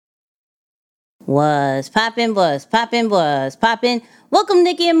Was poppin', was poppin', was poppin'. Welcome,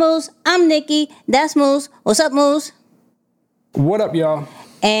 Nikki and Moose. I'm Nikki. That's Moose. What's up, Moose? What up, y'all?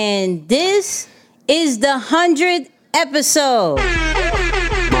 And this is the 100th episode.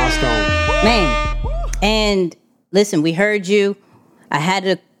 Milestone. Man. And listen, we heard you. I had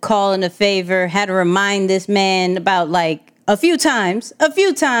to call in a favor, had to remind this man about like a few times,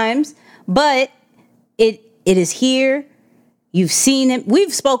 but it is here. You've seen him.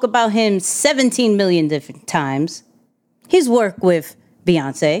 We've spoke about him 17 million different times. He's worked with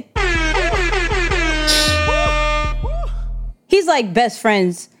Beyonce. He's like best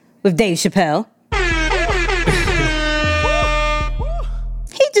friends with Dave Chappelle.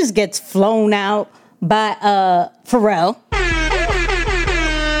 He just gets flown out by Pharrell.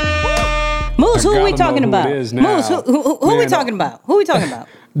 Moose, who are we talking about? Moose, who are we talking about? Who are we talking about?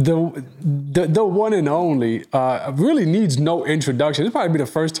 The one and only really needs no introduction. This probably be the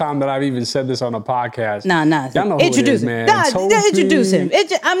first time that I've even said this on a podcast. Nah. Y'all know who introduce it is, him. man. Introduce him.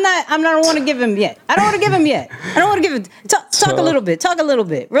 I don't want to give him yet. I don't want to give him yet. I don't want to give him. Talk a little bit. Talk a little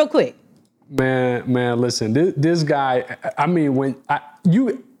bit, real quick. Man, listen. This guy. I mean,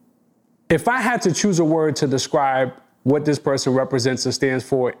 if I had to choose a word to describe what this person represents or stands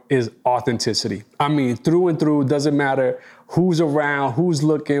for, is authenticity. I mean, through and through, doesn't matter who's around, who's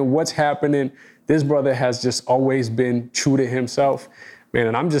looking, what's happening. This brother has just always been true to himself. Man,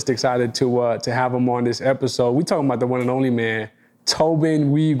 and I'm just excited to have him on this episode. We talking about the one and only man,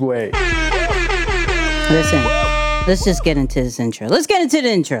 Tobin Wigwe. Listen, let's just get into this intro. Let's get into the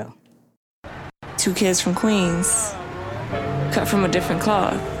intro. 2 kids from Queens, cut from a different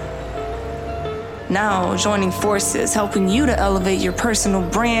cloth. Now joining forces, helping you to elevate your personal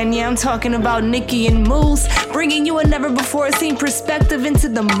brand. Yeah, I'm talking about Nikki and Moose, bringing you a never-before-seen perspective into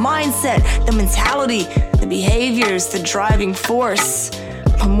the mindset, the mentality, the behaviors, the driving force,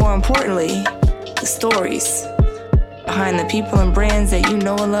 but more importantly, the stories behind the people and brands that you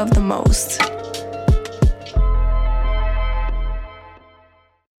know and love the most.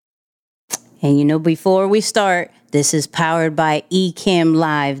 And you know, before we start, this is powered by Ecamm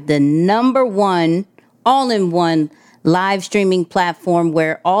Live, the #1 all-in-one live streaming platform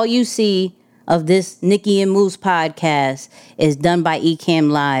where all you see of this Nikki and Moose podcast is done by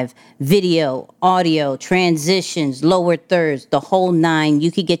Ecamm Live. Video, audio, transitions, lower thirds, the whole 9. You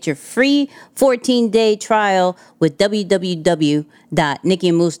could get your free 14-day trial with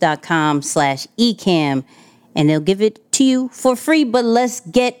www.nickyandmoose.com/ecamm, and they'll give it to you for free. But let's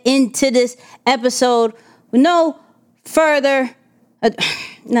get into this episode. No further.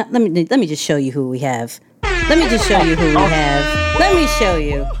 Now, let me just show you who we have. Let me show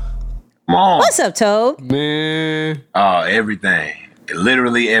you. Come on. What's up, Toad? Man. Everything.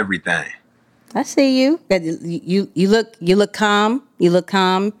 Literally everything. I see you. You look calm. You look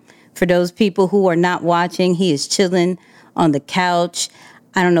calm. For those people who are not watching, he is chilling on the couch.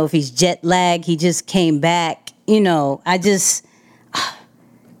 I don't know if he's jet lagged. He just came back. You know,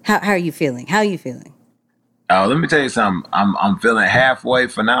 how are you feeling? Oh, let me tell you something. I'm feeling halfway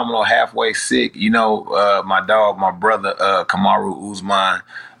phenomenal, halfway sick. You know, my brother, Kamaru Usman,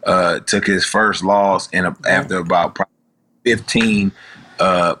 took his first loss after about 15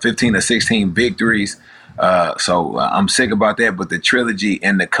 or 16 victories. So I'm sick about that. But the trilogy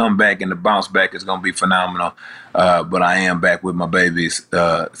and the comeback and the bounce back is going to be phenomenal. But I am back with my babies.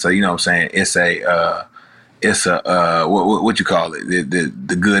 So you know what I'm saying? It's a what you call it?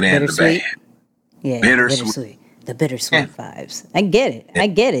 The good and the bad. Yeah, bittersweet. The bittersweet vibes. I get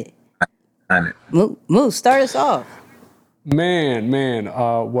it. Moose, start us off. Man.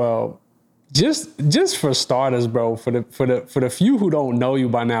 Well, just for starters, bro. For the few who don't know you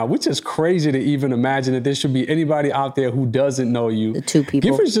by now, which is crazy to even imagine that there should be anybody out there who doesn't know you. The 2 people.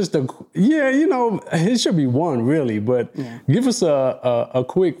 Give us just it should be one really, but give us a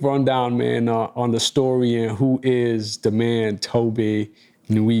quick rundown, man, on the story and who is the man Tobin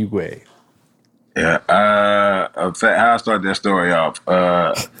Wigwe. Yeah, how I start that story off. You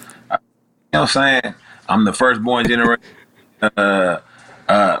know what I'm saying? I'm the firstborn generation.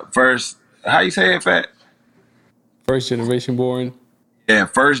 First, how you say it, Fat? First generation born? Yeah,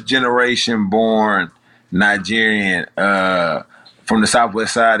 first generation born Nigerian from the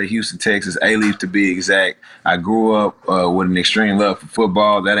southwest side of Houston, Texas, A-Leaf to be exact. I grew up with an extreme love for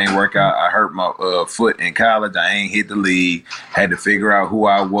football. That ain't work out. I hurt my foot in college. I ain't hit the league. Had to figure out who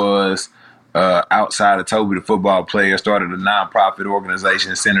I was. Outside of Toby, the football player, started a nonprofit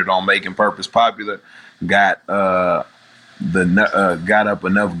organization centered on making purpose popular. Got up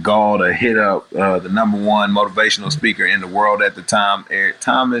enough gall to hit up the #1 motivational speaker in the world at the time, Eric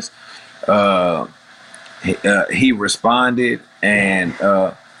Thomas. He responded, and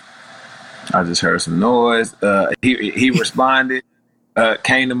I just heard some noise. He responded,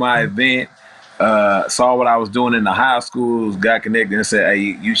 came to my event, saw what I was doing in the high schools, got connected and said,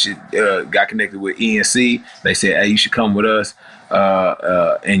 hey, you should, got connected with ENC. They said, hey, you should come with us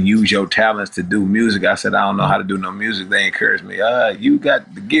and use your talents to do music. I said, I don't know how to do no music. They encouraged me, you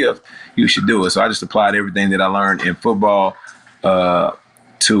got the gift, you should do it. So I just applied everything that I learned in football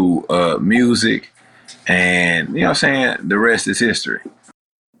to music. And, you know what I'm saying? The rest is history.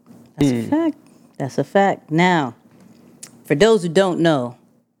 That's a fact. That's a fact. Now, for those who don't know,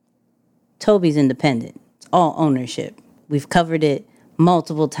 Toby's independent. It's all ownership. We've covered it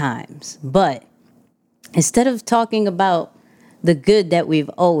multiple times. But instead of talking about the good that we've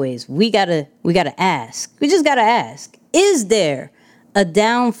always, we gotta ask. We just gotta ask. Is there a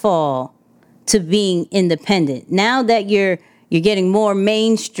downfall to being independent? Now that you're getting more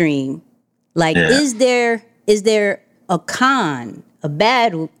mainstream, like is there a con, a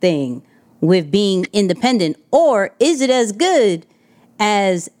bad thing with being independent, or is it as good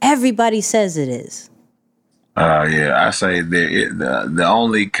as everybody says it is? I say the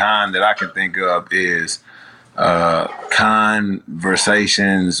only con that I can think of is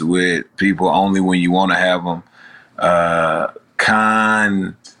conversations with people only when you want to have them.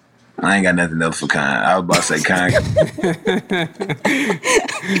 I ain't got nothing else for con. I was about to say con.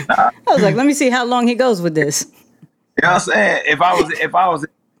 I was like, let me see how long he goes with this. You know what I'm saying? If I was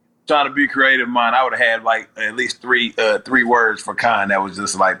trying to be creative mind, I would have had like at least three words for con that was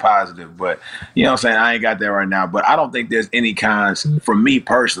just like positive. But you know what I'm saying? I ain't got that right now. But I don't think there's any cons for me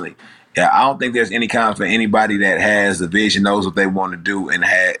personally. Yeah, I don't think there's any cons for anybody that has the vision, knows what they want to do, and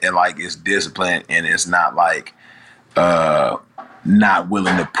like is disciplined and it's not like not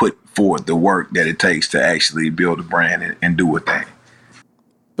willing to put forth the work that it takes to actually build a brand and do a thing.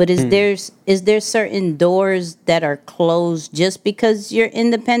 But is there certain doors that are closed just because you're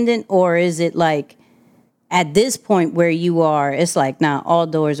independent, or is it like at this point where you are, it's like, nah, all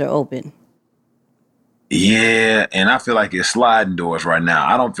doors are open? Yeah, and I feel like it's sliding doors right now.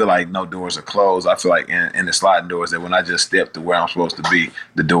 I don't feel like no doors are closed. I feel like in the sliding doors that when I just step to where I'm supposed to be,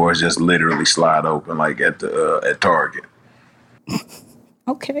 the doors just literally slide open, like at Target.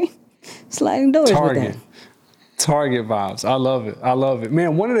 Okay, sliding doors. Target vibes. I love it. I love it.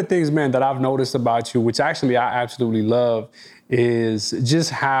 Man, one of the things, man, that I've noticed about you, which actually I absolutely love, is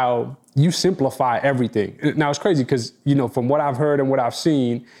just how you simplify everything. Now, it's crazy because, you know, from what I've heard and what I've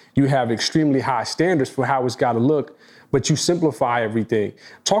seen, you have extremely high standards for how it's got to look, but you simplify everything.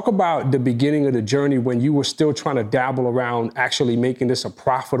 Talk about the beginning of the journey when you were still trying to dabble around actually making this a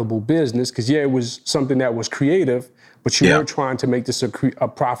profitable business, because, yeah, it was something that was creative, but you were trying to make this a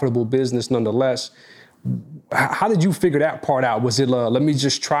profitable business nonetheless. How did you figure that part out? Was it, let me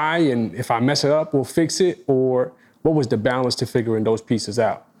just try, and if I mess it up, we'll fix it? Or what was the balance to figuring those pieces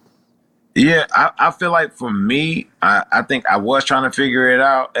out? Yeah, I feel like for me, I think I was trying to figure it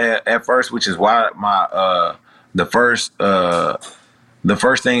out at first, which is why my the first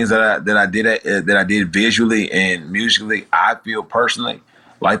things that I did visually and musically, I feel personally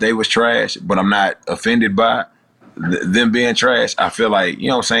like they was trash, but I'm not offended by them being trash. I feel like, you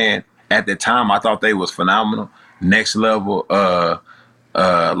know what I'm saying? At the time, I thought they was phenomenal, next level,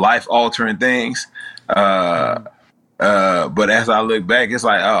 life altering things. But as I look back, it's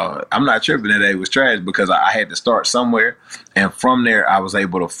like, oh, I'm not tripping that they was trash because I had to start somewhere, and from there, I was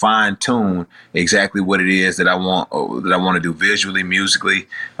able to fine tune exactly what it is that I want to do visually, musically,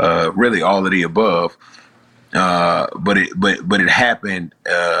 really all of the above. But it happened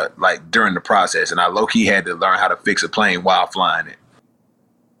like during the process, and I low key had to learn how to fix a plane while flying it.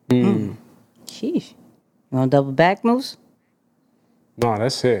 Sheesh. You want to double back, Moose? No,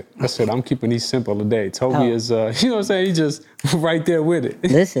 that's it. I'm keeping these simple today. Toby is, you know what I'm saying? He's just right there with it.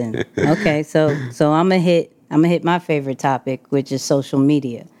 Listen, okay, so I'm gonna hit my favorite topic, which is social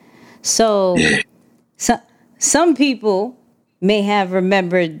media. So some people may have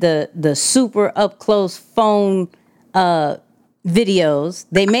remembered the super up close phone videos.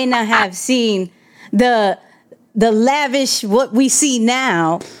 They may not have seen the lavish what we see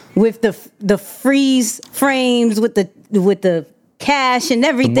now with the freeze frames with the cash and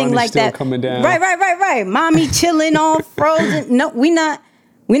everything like that. Coming down. Right. Mommy chilling, all frozen. No, we not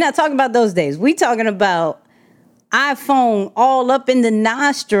talking about those days. We talking about iPhone all up in the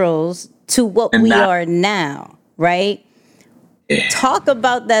nostrils to what we are now, right? Yeah. Talk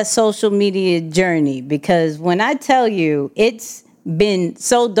about that social media journey, because when I tell you, it's been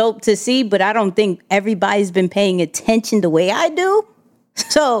so dope to see, but I don't think everybody's been paying attention the way I do.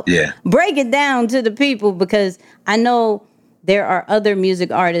 So break it down to the people, because I know there are other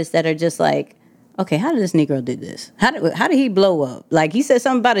music artists that are just like, okay, how did this Negro do this? How did he blow up? Like, he said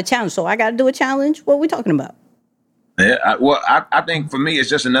something about a challenge, so I got to do a challenge? What are we talking about? Yeah, I think for me, it's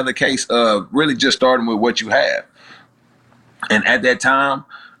just another case of really just starting with what you have. And at that time,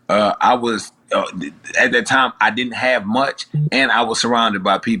 I didn't have much, and I was surrounded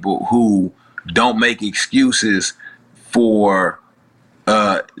by people who don't make excuses for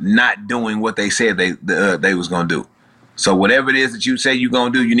not doing what they said they was gonna do. So whatever it is that you say you're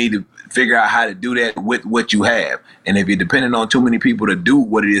gonna do, you need to figure out how to do that with what you have. And if you're depending on too many people to do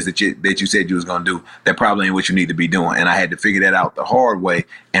what it is that you said you was gonna do, that probably ain't what you need to be doing. And I had to figure that out the hard way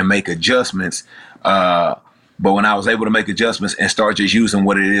and make adjustments. But when I was able to make adjustments and start just using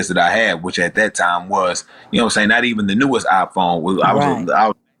what it is that I had, which at that time was, not even the newest iPhone.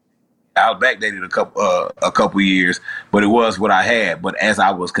 I was backdated a couple years, but it was what I had. But as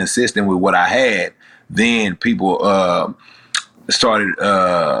I was consistent with what I had, then people started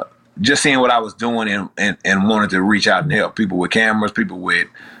just seeing what I was doing and wanted to reach out and help. People with cameras, people with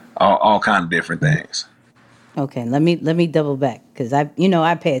all kind of different things. Okay, let me double back because I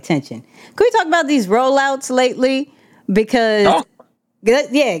pay attention. Can we talk about these rollouts lately? Because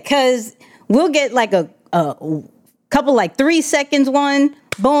because we'll get like a couple like 3 seconds one,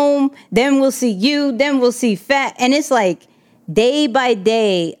 boom, then we'll see you, then we'll see Fat, and it's like day by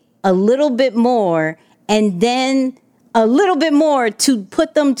day a little bit more, and then a little bit more to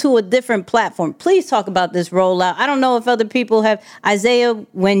put them to a different platform. Please talk about this rollout. I don't know if other people have. Isaiah,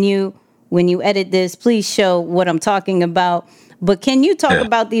 when you edit this, please show what I'm talking about. But can you talk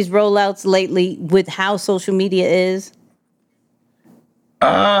about these rollouts lately with how social media is?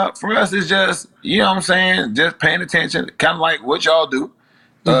 For us, it's just, just paying attention, kind of like what y'all do,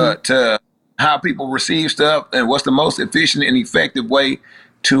 to how people receive stuff and what's the most efficient and effective way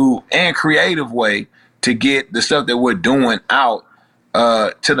and creative way to get the stuff that we're doing out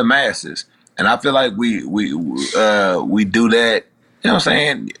to the masses. And I feel like we do that, in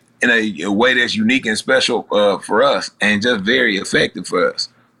a way that's unique and special for us and just very effective for us.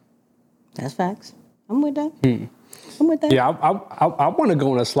 That's facts. I'm with that. I'm with that. Yeah, I want to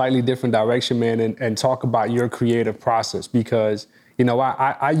go in a slightly different direction, man, and talk about your creative process because,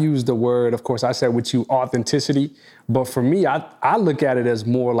 I use the word, of course, I said with you, authenticity. But for me, I look at it as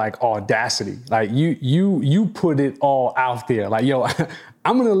more like audacity. Like you put it all out there. Like, yo,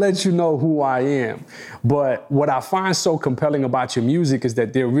 I'm going to let you know who I am. But what I find so compelling about your music is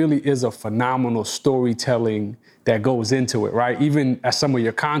that there really is a phenomenal storytelling that goes into it, right? Even at some of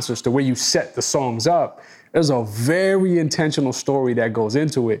your concerts, the way you set the songs up, there's a very intentional story that goes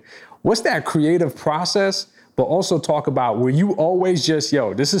into it. What's that creative process? But also talk about, were you always just,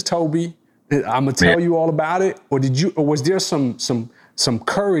 yo, this is Toby, I'm gonna tell you all about it? Or was there some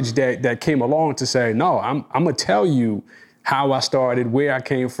courage that came along to say, no, I'm gonna tell you how I started, where I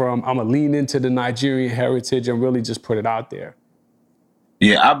came from. I'm gonna lean into the Nigerian heritage and really just put it out there.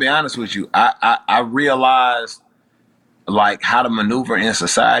 Yeah, I'll be honest with you. I realized like how to maneuver in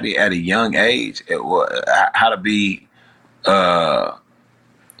society at a young age, how to be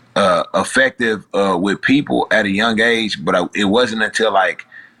effective with people at a young age. But it wasn't until like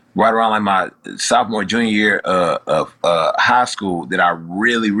right around like my sophomore, junior year of high school that I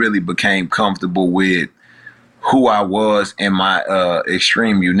really, really became comfortable with who I was and my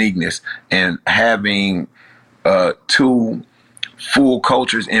extreme uniqueness, and having two full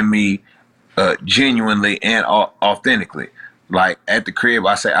cultures in me, genuinely and authentically. Like at the crib,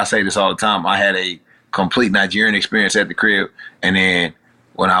 I say this all the time. I had a complete Nigerian experience at the crib, and then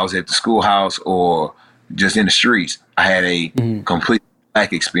when I was at the schoolhouse or just in the streets, I had a complete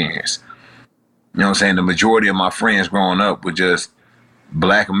Black experience. You know what I'm saying? The majority of my friends growing up were just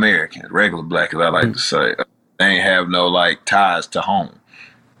Black Americans, regular Black, as I like to say. They ain't have no like ties to home.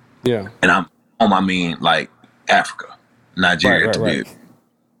 Yeah. And home, I mean like Africa, Nigeria to be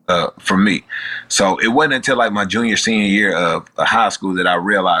for me. So it wasn't until like my junior, senior year of high school that I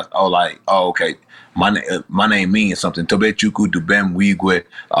realized, okay, my name means something. Tobechukwu Dubem Wigwe,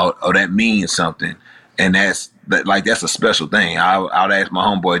 that means something. And that's a special thing. I would ask my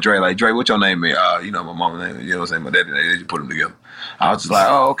homeboy Dre, like, Dre, what's your name? My mama's name, you know what I'm saying? My daddy, they just put them together. I was just like,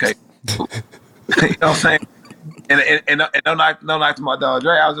 oh, okay. You know what I'm saying? And no knock to my dog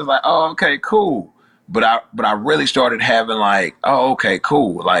Dre. I was just like, oh, okay, cool. But I really started having like, oh, okay,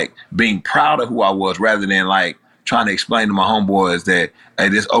 cool. Like being proud of who I was rather than like trying to explain to my homeboys that, hey,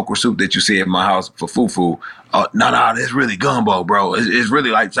 this okra soup that you see at my house for fufu, no, that's really gumbo, bro. It's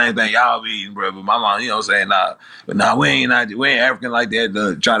really like the same thing y'all be eating, bro. But my mom, you know what I'm saying? Nah, but nah, we ain't African like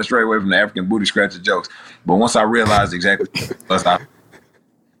that, trying to stray away from the African booty scratcher jokes. But once I realized exactly once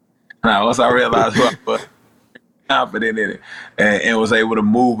I realized who I was, confident in it, and was able to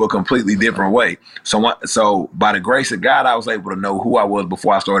move a completely different way. So by the grace of God, I was able to know who I was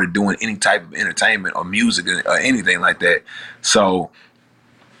before I started doing any type of entertainment or music or anything like that. So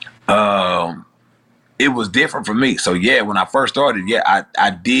it was different for me. So yeah, when I first started, I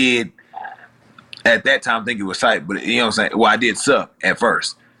did at that time think it was tight, but you know what I'm saying? Well, I did suck at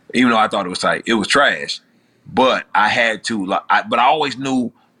first, even though I thought it was tight. It was trash, but I had to, but I always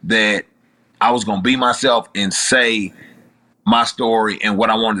knew that I was going to be myself and say my story and what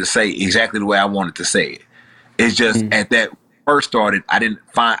I wanted to say exactly the way I wanted to say it. It's just at that first started, I didn't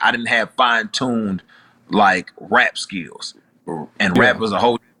have fine-tuned like rap skills, and rap was a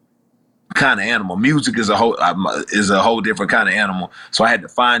whole kind of animal. Music is a whole different kind of animal. So I had to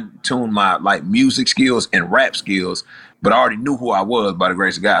fine-tune my like music skills and rap skills, but I already knew who I was by the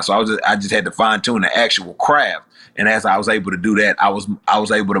grace of God. So I just had to fine-tune the actual craft. And as I was able to do that, I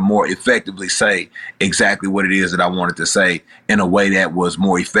was able to more effectively say exactly what it is that I wanted to say in a way that was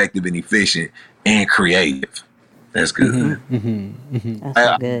more effective and efficient and creative. That's good. That's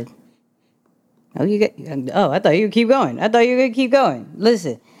so good. I thought you would keep going. I thought you were gonna keep going.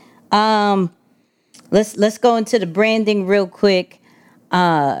 Listen, let's go into the branding real quick.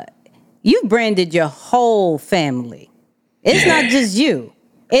 You branded your whole family. It's not just you.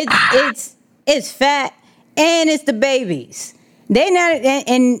 It's Fat. And it's the babies. They not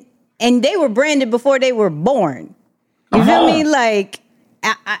and they were branded before they were born. You feel me? Like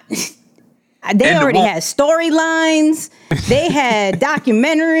they already had storylines. They had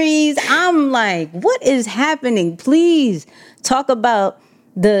documentaries. I'm like, what is happening? Please talk about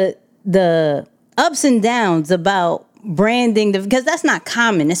the ups and downs about branding, because that's not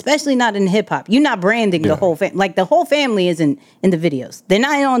common, especially not in hip hop. You're not branding the whole family. Like the whole family isn't in the videos. They're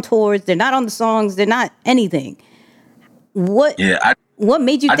not on tours. They're not on the songs. They're not anything. What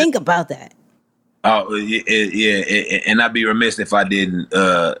made you think about that? Oh yeah, and I'd be remiss if I didn't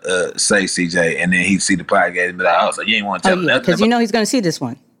say CJ, and then he'd see the podcast and be like, "Oh, so you ain't want to tell him nothing?" Because you know he's going to see this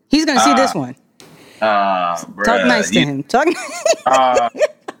one. He's going to see this one. Bruh, talk nice to him. Talk.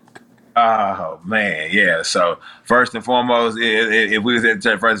 Oh man, yeah. So first and foremost, if we was at the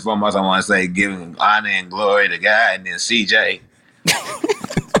church, first and foremost, I want to say giving honor and glory to God, and then CJ.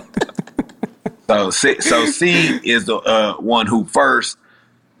 so C is the one who first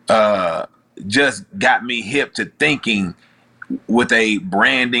just got me hip to thinking with a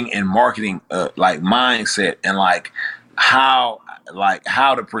branding and marketing like mindset, and like how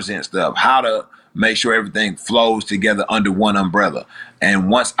to present stuff, how to make sure everything flows together under one umbrella. And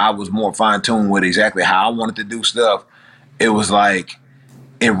once I was more fine-tuned with exactly how I wanted to do stuff, it was like,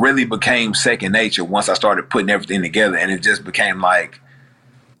 it really became second nature once I started putting everything together. And it just became like,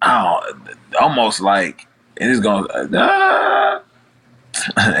 almost like, it is going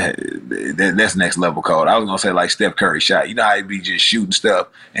that's next level code. I was going to say like Steph Curry shot. You know how he be just shooting stuff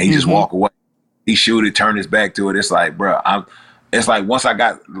and he just walk away. He shoot it, turn his back to it. It's like, bro, it's like once I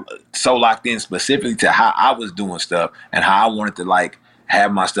got so locked in specifically to how I was doing stuff and how I wanted to like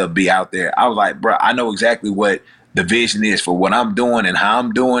have my stuff be out there, I was like, bro, I know exactly what the vision is for what I'm doing and how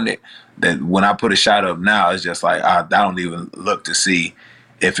I'm doing it. That when I put a shot up now, it's just like I don't even look to see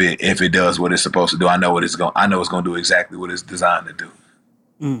if it does what it's supposed to do. I know it's going to do exactly what it's designed to do.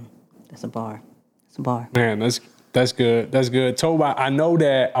 That's a bar. It's a bar. Man, that's good. That's good. Toba, I know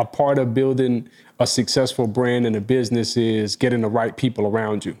that a part of building a successful brand in a business is getting the right people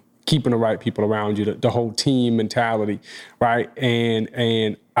around you, keeping the right people around you, the whole team mentality, right?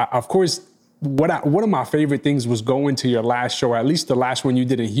 And of course, one of my favorite things was going to your last show, or at least the last one you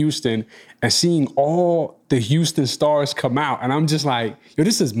did in Houston, and seeing all the Houston stars come out. And I'm just like, yo,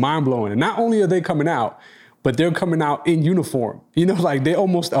 this is mind blowing. And not only are they coming out, but they're coming out in uniform. You know, like they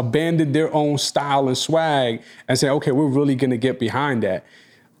almost abandoned their own style and swag and say, okay, we're really going to get behind that.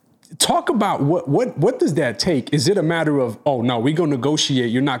 Talk about what does that take? Is it a matter of, oh, no, we're going to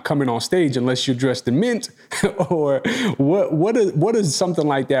negotiate. You're not coming on stage unless you're dressed in mint? Or what does something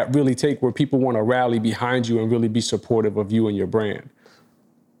like that really take where people want to rally behind you and really be supportive of you and your brand?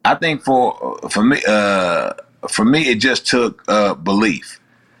 I think for me, it just took belief.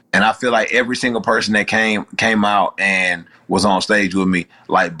 And I feel like every single person that came out and was on stage with me,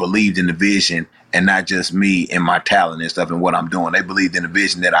 like, believed in the vision, and not just me and my talent and stuff and what I'm doing. They believed in the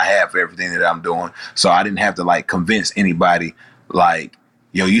vision that I have for everything that I'm doing. So I didn't have to like convince anybody like,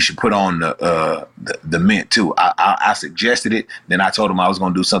 yo, you should put on the mint too. I suggested it. Then I told them I was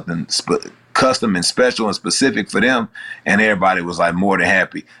going to do something custom and special and specific for them. And everybody was like more than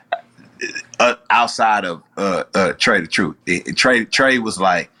happy. Outside of Trey the Truth. Trey was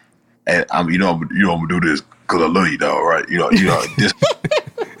like, hey, I'm gonna do this because I love you, dog, right? You know this.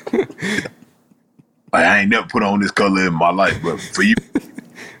 I ain't never put on this color in my life, but for you,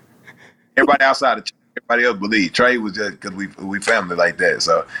 everybody outside of everybody else believe Trey was just because we family like that,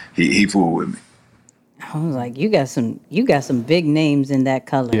 so he fooled with me. I was like, you got some big names in that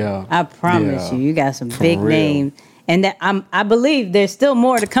color. Yeah. I promise Yeah. you got some big real. names, and that I believe there's still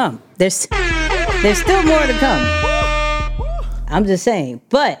more to come. There's still more to come. I'm just saying,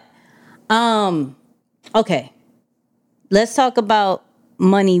 but okay, let's talk about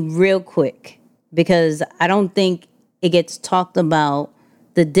money real quick because I don't think it gets talked about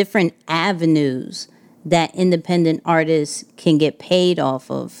the different avenues that independent artists can get paid off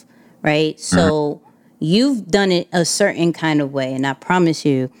of, right? So you've done it a certain kind of way, and I promise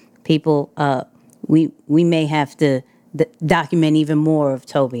you, people, we may have to document even more of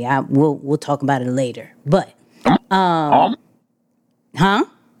Toby. We'll talk about it later, but Huh?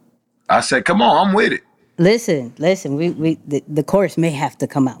 I said, come on, I'm with it. Listen. The chorus may have to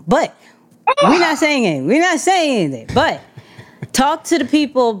come out, but we're not saying anything. But talk to the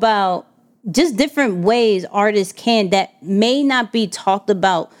people about just different ways artists can that may not be talked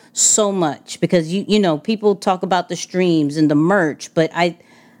about so much because you know people talk about the streams and the merch, but I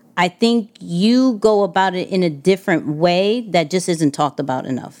think you go about it in a different way that just isn't talked about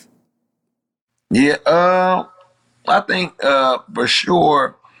enough. Yeah, I think for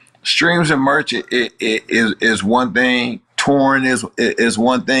sure, streams and merch is one thing. Touring is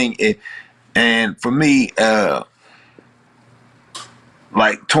one thing. And for me,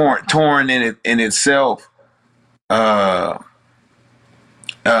 like touring in itself,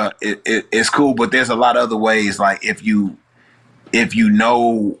 it's cool. But there's a lot of other ways. Like if you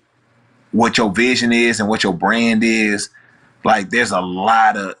know what your vision is and what your brand is, like there's a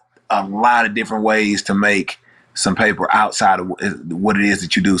lot of different ways to make some paper outside of what it is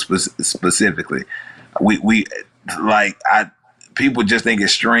that you do specifically. People just think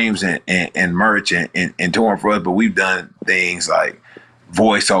it's streams and merch and touring for us, but we've done things like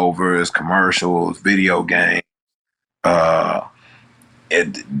voiceovers, commercials, video games,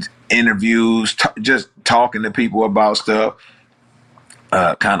 interviews, just talking to people about stuff,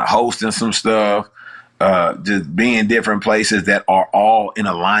 kind of hosting some stuff, just being different places that are all in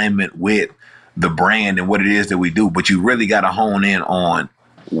alignment with the brand and what it is that we do. But you really got to hone in on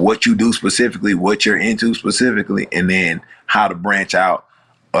what you do specifically, what you're into specifically, and then how to branch out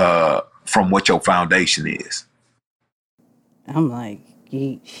from what your foundation is. I'm like,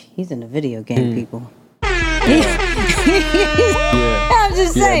 he's in the video game, people. Yeah. I'm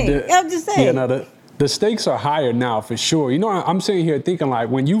just saying. Yeah, no, the stakes are higher now for sure. You know, I'm sitting here thinking like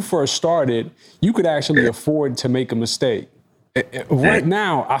when you first started, you could actually afford to make a mistake. Right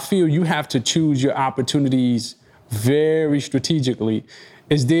now, I feel you have to choose your opportunities very strategically.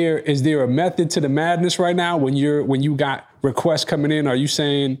 Is there a method to the madness right now when you got requests coming in? Are you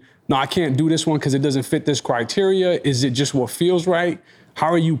saying, no, I can't do this one because it doesn't fit this criteria? Is it just what feels right? How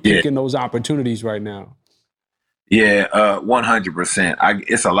are you picking those opportunities right now? Yeah, 100%.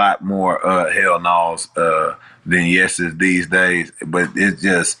 It's a lot more hell no's than yeses these days, but it's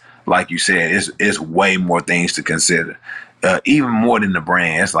just like you said, it's way more things to consider. Even more than the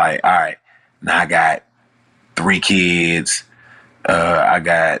brand. It's like, all right, now I got 3 kids, I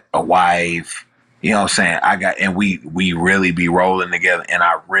got a wife, you know what I'm saying? And we really be rolling together, and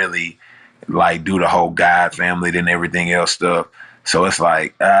I really like do the whole God family and everything else stuff. So it's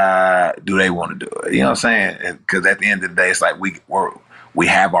like, do they want to do it? You know what I'm saying? Because at the end of the day, it's like we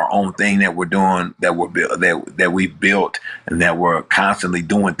have our own thing that we're doing, that we built, and that we're constantly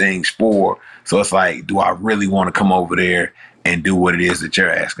doing things for. So it's like, do I really want to come over there and do what it is that you're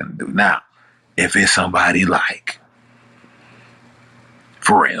asking to do? Now, if it's somebody like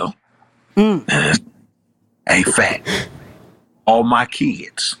Pharrell, hey, fat, all my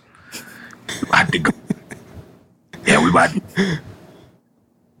kids, about to go. Yeah, we about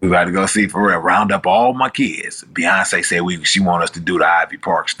to go see Pharrell. Round up all my kids. Beyonce said she want us to do the Ivy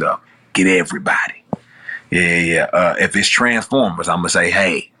Park stuff. Get everybody. Yeah. If it's Transformers, I'm gonna say,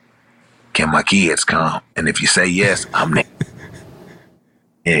 hey, can my kids come? And if you say yes, I'm there.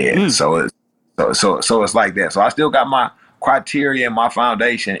 Yeah. So it's like that. So I still got my criteria and my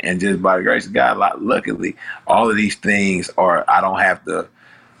foundation, and just by the grace of God, luckily, all of these things I don't have to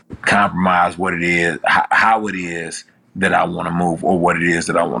compromise what it is, how it is that I want to move, or what it is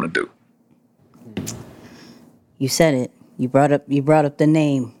that I want to do. You said it. You brought up the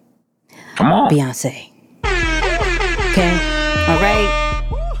name. Come on, Beyonce. Okay, all right.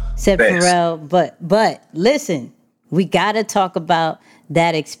 Said Best. Pharrell, but listen, we got to talk about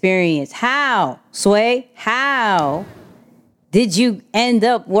that experience. How, Sway? How did you end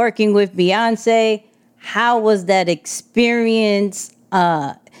up working with Beyonce? How was that experience?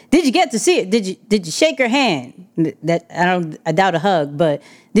 Did you get to see it? Did you shake her hand? That I doubt a hug, but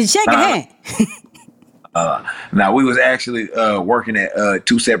did you shake her hand? Now we was actually working at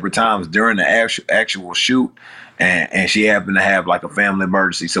 2 separate times during the actual shoot, and she happened to have like a family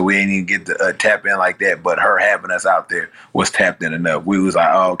emergency, so we ain't even get to tap in like that. But her having us out there was tapped in enough. We was like,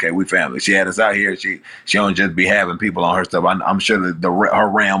 oh, okay, we family. She had us out here. She don't just be having people on her stuff. I'm sure that her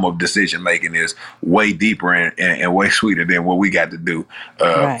realm of decision making is way deeper and way sweeter than what we got to do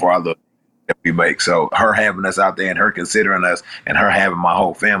for our little that we make. So her having us out there and her considering us and her having my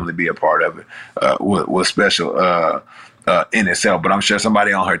whole family be a part of it was special in itself. But I'm sure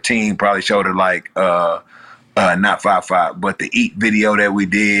somebody on her team probably showed her like not 5'5", but the Eat video that we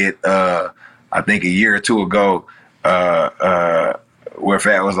did I think a year or two ago where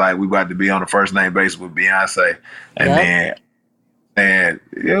Fat was like, we about to be on the first name basis with Beyonce, and then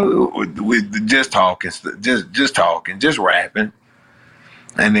we just talking, just rapping.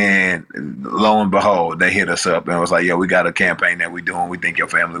 And then, lo and behold, they hit us up and was like, "Yo, we got a campaign that we doing. We think your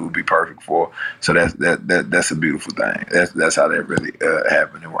family would be perfect for." So that's a beautiful thing. That's how that really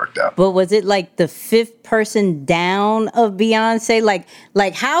happened and worked out. But was it like the 5th person down of Beyonce?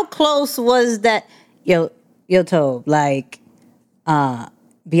 Like how close was that? Yo, Tobe, like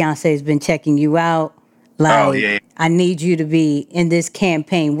Beyonce's been checking you out. Like, I need you to be in this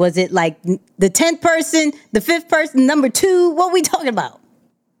campaign. Was it like the 10th person, the 5th person, number 2? What we talking about?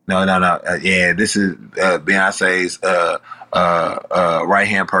 No. This is Beyonce's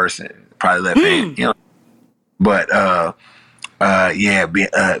right-hand person, probably left hand, you know. But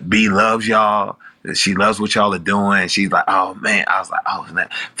B loves y'all. She loves what y'all are doing. She's like, oh man. I was like, oh man.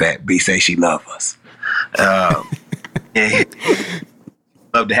 Fat B say she love us.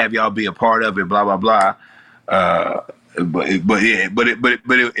 Love to have y'all be a part of it. Blah blah blah. It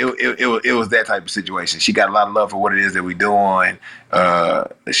was that type of situation. She got a lot of love for what it is that we doing.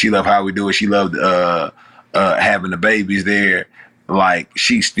 She loved how we do it. She loved having the babies there. Like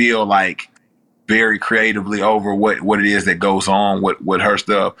she's still like very creatively over what it is that goes on with her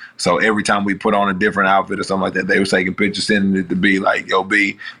stuff. So every time we put on a different outfit or something like that, they were taking pictures, sending it to B, like, yo,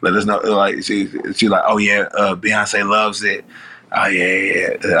 B, let us know. Like she's like, oh yeah, Beyonce loves it. Oh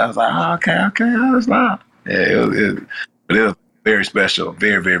yeah. I was like, oh, okay, that's not. Yeah, it was very special,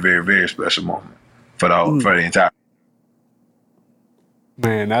 very, very, very, very special moment for the entire.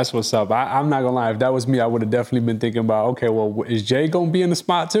 Man, that's what's up. I'm not gonna lie. If that was me, I would have definitely been thinking about, okay, well, is Jay gonna be in the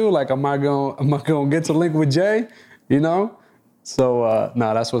spot too? Like, am I gonna get to link with Jay? You know? So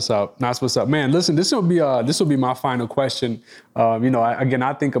that's what's up. That's what's up, man. Listen, this will be my final question.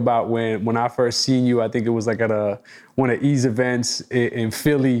 I think about when I first seen you. I think it was like at one of E's events in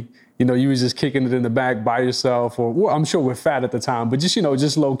Philly. You know, you was just kicking it in the back by yourself, or well, I'm sure we're Fat at the time, but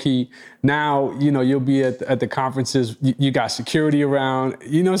just low key. Now, you'll be at the conferences. You got security around.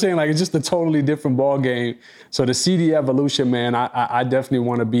 You know what I'm saying? Like, it's just a totally different ball game. So to see the evolution, man, I definitely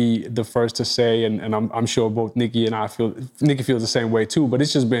want to be the first to say, and I'm sure both Nikki and Nikki feels the same way too. But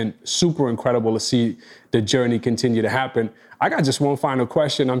it's just been super incredible to see the journey continue to happen. I got just one final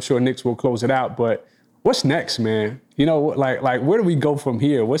question. I'm sure Nick's will close it out, but what's next, man? Like where do we go from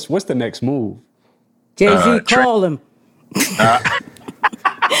here? What's the next move? Jay-Z, call him.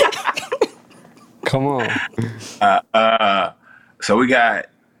 Come on. So we got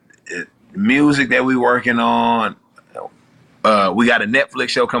music that we working on. We got a Netflix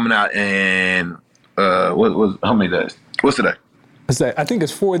show coming out, and how many days? What's today? I think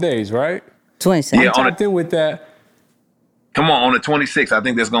it's 4 days, right? 27. Yeah, I'm tapped in with that. Come on the 26th. I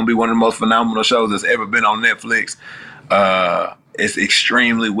think that's going to be one of the most phenomenal shows that's ever been on Netflix. It's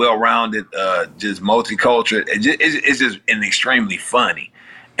extremely well-rounded, just multicultural. It's just an extremely funny.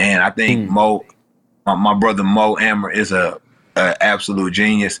 And I think Mo, my brother Mo Ammer is a absolute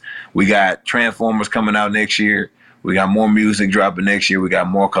genius. We got Transformers coming out next year. We got more music dropping next year. We got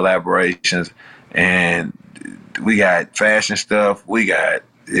more collaborations. And we got fashion stuff.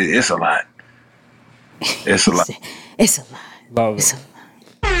 It's a lot. It's a lot. It's a lot. Love it's it.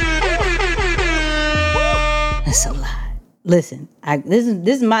 A lot. It's a lot. Listen, this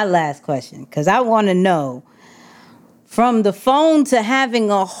is my last question, because I want to know, from the phone to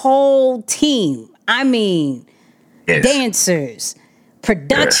having a whole team, I mean, dancers,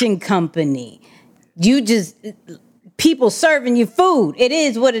 production company, people serving you food. It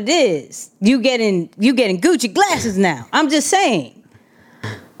is what it is. You getting Gucci glasses now. I'm just saying.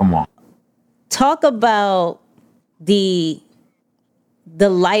 Come on. Talk about the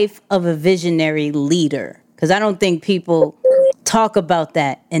life of a visionary leader, because I don't think people talk about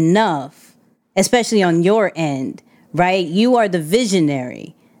that enough, especially on your end, right? You are the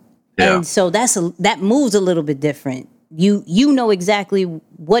visionary, and so that moves a little bit different you know exactly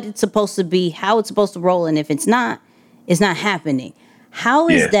what it's supposed to be, how it's supposed to roll, and if it's not happening. How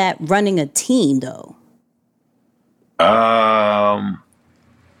is that running a team though?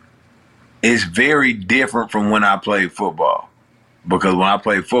 It's very different from when I played football. Because when I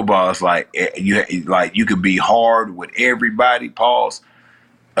played football, it's like you could be hard with everybody, pause,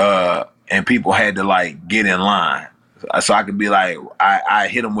 and people had to like get in line. So I could be like, I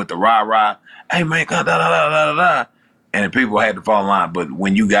hit them with the rah, hey man, da da da da da, and people had to fall in line. But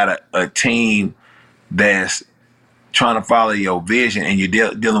when you got a team that's trying to follow your vision and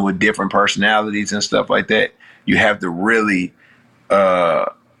you're dealing with different personalities and stuff like that, you have to really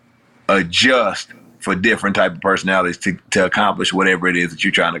adjust for different type of personalities to accomplish whatever it is that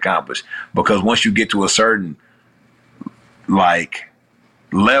you're trying to accomplish. Because once you get to a certain like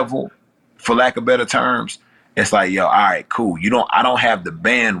level, for lack of better terms, it's like, yo, all right, cool. I don't have the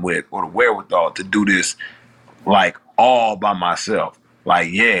bandwidth or the wherewithal to do this like all by myself. Like,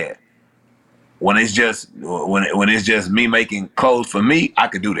 yeah, when it's just me making clothes for me, I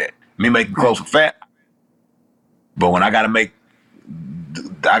could do that. Me making clothes for Fat. But when I got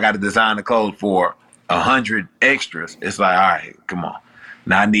to design the clothes for 100 extras, it's like, all right, come on.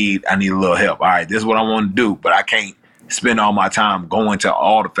 Now I need a little help. All right, this is what I want to do, but I can't spend all my time going to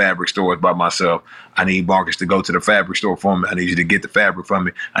all the fabric stores by myself. I need Marcus to go to the fabric store for me. I need you to get the fabric from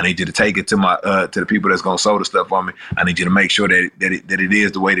me. I need you to take it to my to the people that's gonna sew the stuff for me. I need you to make sure that it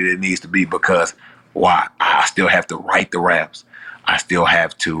is the way that it needs to be, because why? I still have to write the raps. I still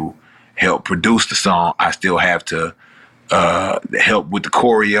have to help produce the song. I still have to help with the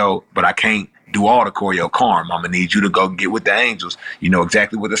choreo, but I can't do all the choreo. Carm, I'm gonna need you to go get with the Angels. You know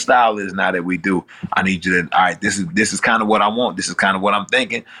exactly what the style is now that we do. I need you to, all right, this is kind of what I want. This is kind of what I'm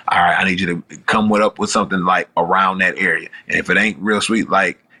thinking. All right, I need you to come up with something like around that area. And if it ain't real sweet,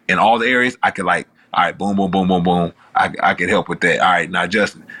 like in all the areas, I could like, all right, boom, boom, boom, boom, boom. I could help with that. All right, now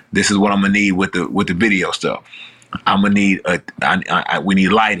Justin, this is what I'm gonna need with the video stuff. I'm gonna need we need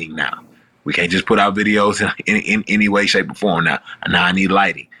lighting now. We can't just put out videos in any way, shape, or form now. Now I need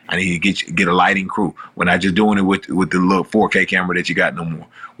lighting. I need to get a lighting crew. We're not just doing it with the little 4K camera that you got no more.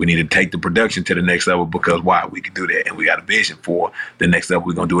 We need to take the production to the next level, because why? We can do that, and we got a vision for the next level.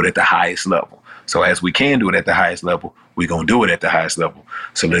 We're going to do it at the highest level. So as we can do it at the highest level, we're going to do it at the highest level.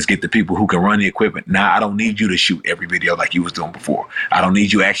 So let's get the people who can run the equipment. Now, I don't need you to shoot every video like you was doing before. I don't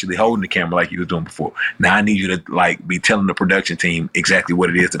need you actually holding the camera like you was doing before. Now I need you to like be telling the production team exactly what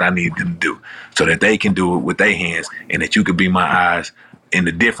it is that I need them to do, so that they can do it with their hands, and that you could be my eyes in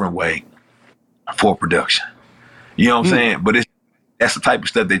a different way for production. You know what I'm saying? But that's the type of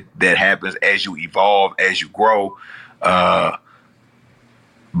stuff that happens as you evolve, as you grow.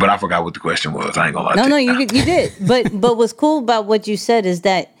 But I forgot what the question was. I ain't gonna lie to you. No, you did. But what's cool about what you said is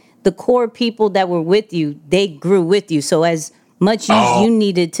that the core people that were with you, they grew with you. So as much as you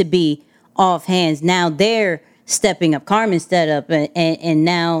needed to be off hands, now they're stepping up. Carmen's stepped up, and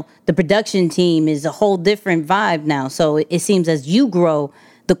now the production team is a whole different vibe now. So it seems as you grow,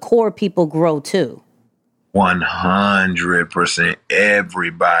 the core people grow too. 100%.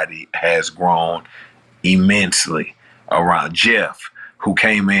 Everybody has grown immensely around Jeff, who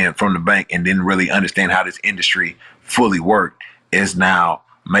came in from the bank and didn't really understand how this industry fully worked, is now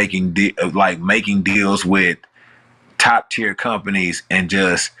making deals with top tier companies and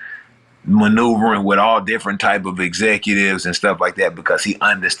just maneuvering with all different type of executives and stuff like that, because he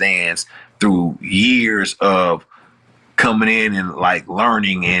understands through years of coming in and like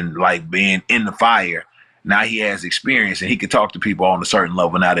learning and like being in the fire. Now he has experience and he can talk to people on a certain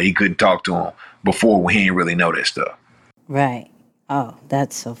level now that he couldn't talk to them before when he didn't really know that stuff. Right. Oh,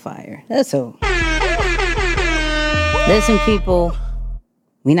 that's so fire. That's so. Listen, people,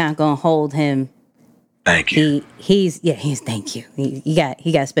 we're not gonna hold him. Thank you. He's thank you. He got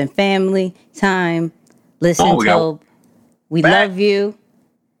to spend family time. Listen, Tobe, we love you.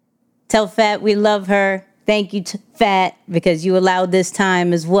 Tell Fat we love her. Thank you, Fat, because you allowed this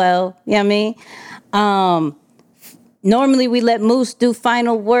time as well. You know what I mean? Normally we let Moose do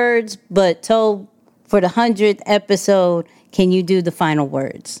final words, but Tobe, for the 100th episode, can you do the final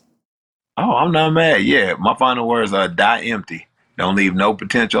words? Oh, I'm not mad. Yeah, my final words are die empty. Don't leave no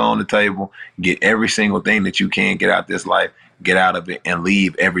potential on the table. Get every single thing that you can get out this life. Get out of it and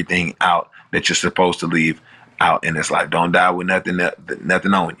leave everything out that you're supposed to leave out in this life. Don't die with nothing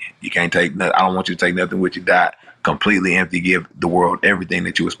on you. You can't take nothing. I don't want you to take nothing with you. Die completely empty. Give the world everything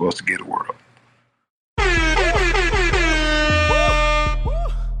that you were supposed to give the world.